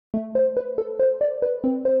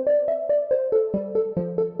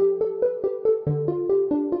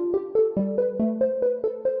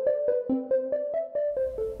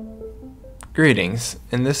Greetings.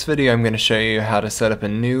 In this video I'm going to show you how to set up a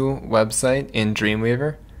new website in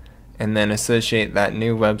Dreamweaver and then associate that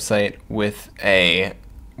new website with a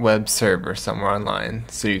web server somewhere online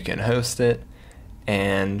so you can host it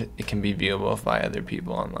and it can be viewable by other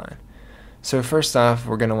people online. So first off,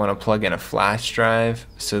 we're going to want to plug in a flash drive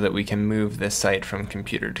so that we can move this site from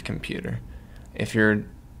computer to computer. If you're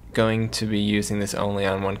going to be using this only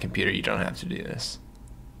on one computer, you don't have to do this.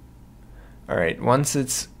 Alright, once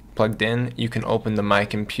it's plugged in, you can open the My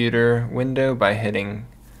Computer window by hitting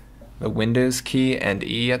the Windows key and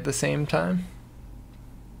E at the same time.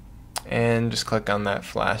 And just click on that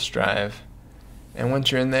flash drive. And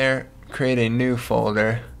once you're in there, create a new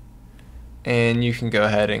folder. And you can go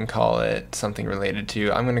ahead and call it something related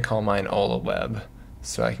to, I'm going to call mine Ola Web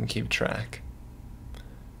so I can keep track.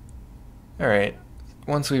 Alright,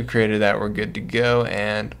 once we've created that, we're good to go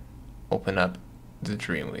and open up the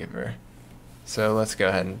Dreamweaver. So let's go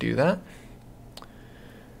ahead and do that.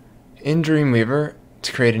 In Dreamweaver,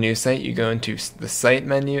 to create a new site, you go into the Site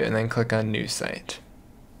menu and then click on New Site.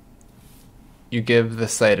 You give the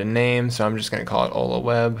site a name, so I'm just going to call it Ola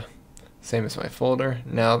Web, same as my folder.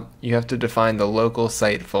 Now you have to define the local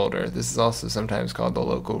site folder. This is also sometimes called the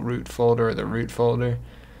local root folder or the root folder.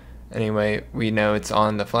 Anyway, we know it's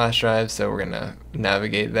on the flash drive, so we're going to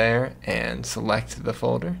navigate there and select the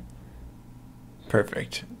folder.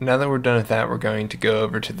 Perfect. Now that we're done with that, we're going to go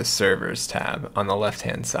over to the Servers tab on the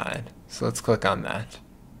left-hand side. So let's click on that.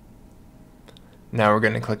 Now we're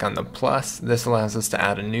going to click on the plus. This allows us to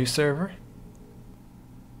add a new server.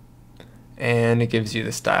 And it gives you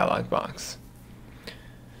this dialog box.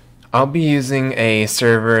 I'll be using a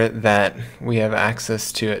server that we have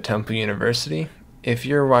access to at Temple University. If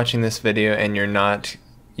you're watching this video and you're not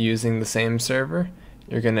using the same server,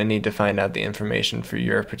 you're going to need to find out the information for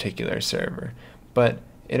your particular server. But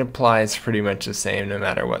it applies pretty much the same no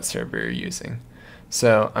matter what server you're using.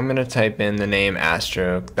 So I'm going to type in the name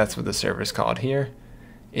Astro, that's what the server is called here.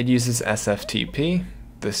 It uses SFTP,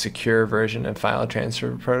 the secure version of file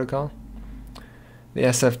transfer protocol. The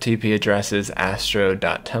SFTP address is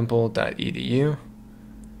astro.temple.edu.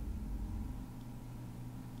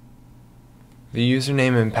 The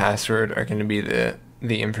username and password are going to be the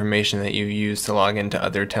information that you use to log into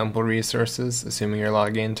other Temple resources, assuming you're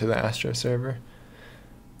logging into the Astro server.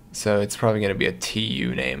 So it's probably going to be a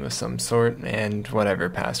TU name of some sort and whatever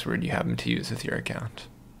password you happen to use with your account.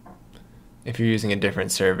 If you're using a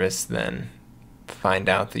different service, then find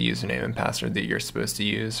out the username and password that you're supposed to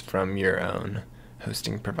use from your own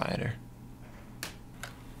hosting provider.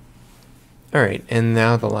 Alright, and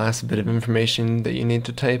now the last bit of information that you need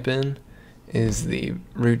to type in is the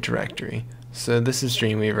root directory. So this is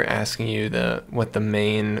Dreamweaver asking you what the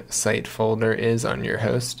main site folder is on your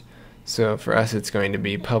host. So for us it's going to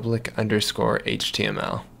be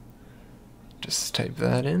public_HTML. Just type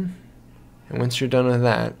that in. And once you're done with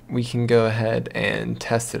that, we can go ahead and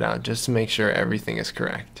test it out just to make sure everything is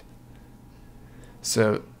correct.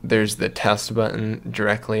 So there's the test button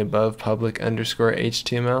directly above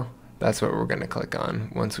public_HTML. That's what we're going to click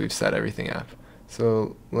on once we've set everything up.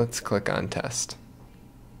 So let's click on test.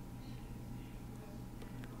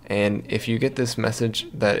 And if you get this message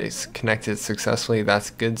that is connected successfully, that's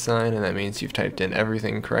a good sign, and that means you've typed in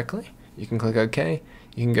everything correctly. You can click OK.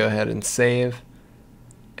 You can go ahead and save,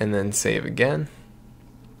 and then save again.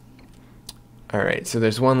 Alright, so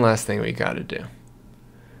there's one last thing we got to do.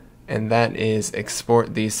 And that is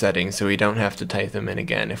export these settings so we don't have to type them in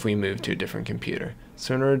again if we move to a different computer.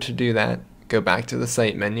 So in order to do that, go back to the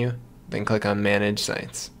Site menu, then click on Manage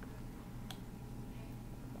Sites.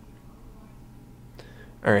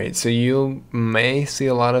 Alright, so you may see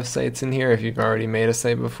a lot of sites in here if you've already made a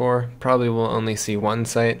site before. Probably will only see one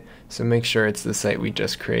site, so make sure it's the site we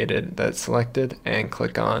just created that's selected and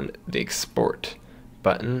click on the Export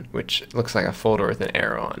button, which looks like a folder with an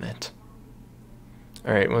arrow on it.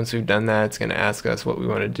 Alright, once we've done that, it's going to ask us what we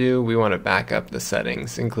want to do. We want to back up the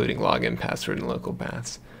settings, including login, password, and local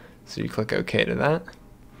paths. So you click OK to that,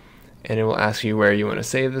 and it will ask you where you want to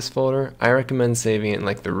save this folder. I recommend saving it in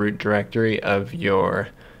like the root directory of your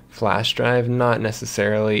flash drive, not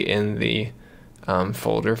necessarily in the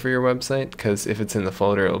folder for your website, because if it's in the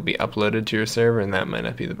folder, it will be uploaded to your server, and that might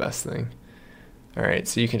not be the best thing. Alright,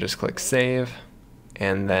 so you can just click Save,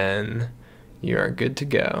 and then you are good to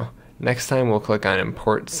go. Next time we'll click on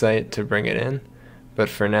Import Site to bring it in, but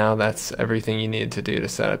for now that's everything you need to do to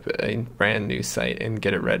set up a brand new site and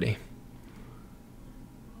get it ready.